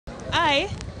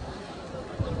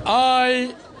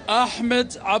I,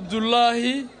 Ahmed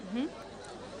Abdullahi,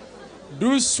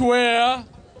 do swear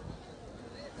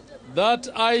that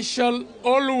I shall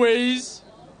always,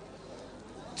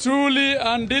 truly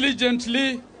and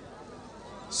diligently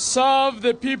serve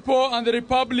the people and the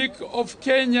Republic of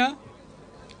Kenya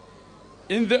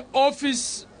in the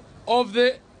office of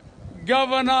the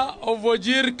Governor of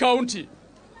Wajir County.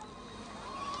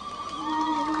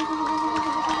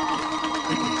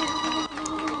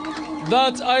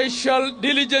 That I shall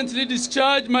diligently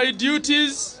discharge my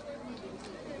duties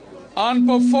and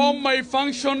perform my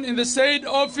function in the said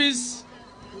office,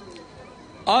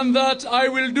 and that I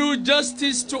will do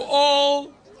justice to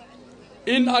all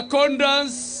in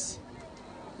accordance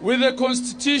with the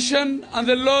Constitution and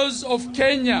the laws of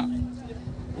Kenya,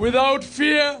 without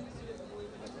fear,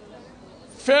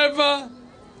 favor,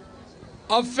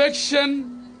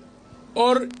 affection,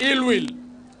 or ill will.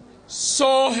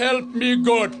 So help me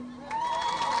God.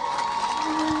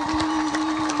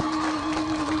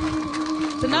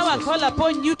 So now I call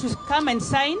upon you to come and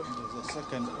sign. There's a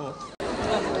second oath.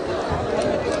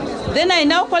 Then I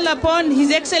now call upon His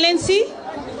Excellency,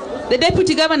 the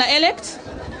Deputy Governor-elect,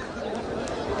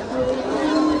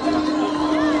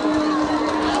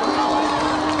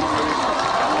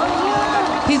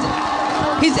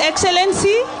 His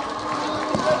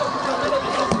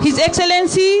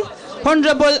Excellency,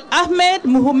 Honorable Ahmed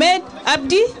Muhumed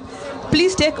Abdi.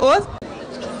 Please take oath.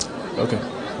 Okay.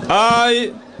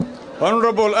 I,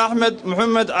 Honorable Ahmed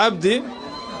Muhumed Abdi,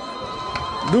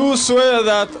 do swear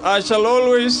that I shall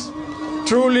always,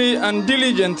 truly and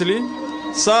diligently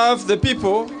serve the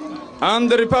people and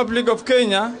the Republic of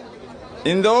Kenya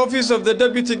in the office of the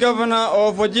Deputy Governor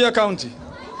of Wajir County.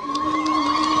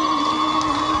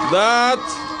 That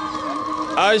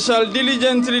I shall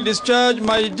diligently discharge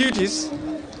my duties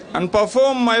and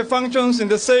perform my functions in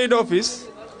the said office,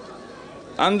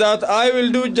 and that I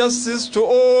will do justice to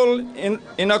all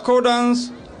in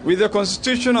accordance with the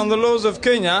Constitution and the laws of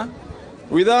Kenya,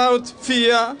 without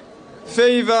fear,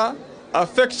 favor,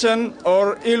 affection,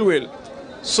 or ill will.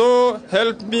 So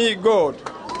help me God.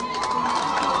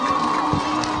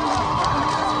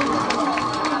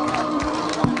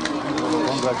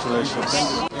 Congratulations.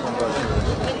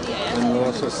 And you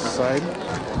also sign?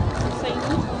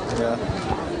 Yeah.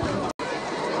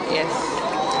 Yes.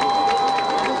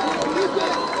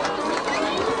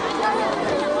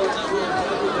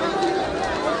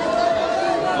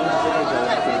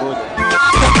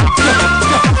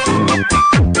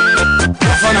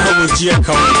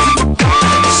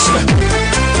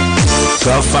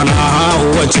 كفناها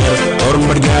وجر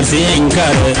أرمر جارسين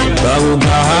كاره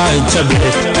باوجاها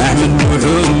جبر أحمد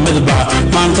محمد با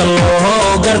ما أنت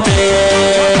الله قرتي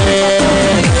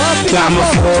كعم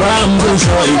فوران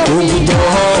بوشاي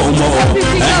كوبدوها ومو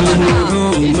أحمد محمد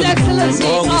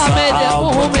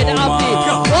Muhumed Abdi.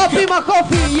 Coffee my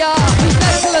coffee, yeah, His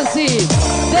Excellency,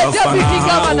 the Deputy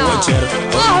Governor,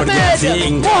 Ahmed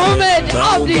Muhumed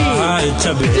Abdi.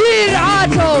 Jiir,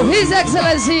 Caato, His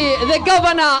Excellency, the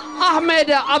Governor, Ahmed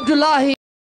Abdullahi.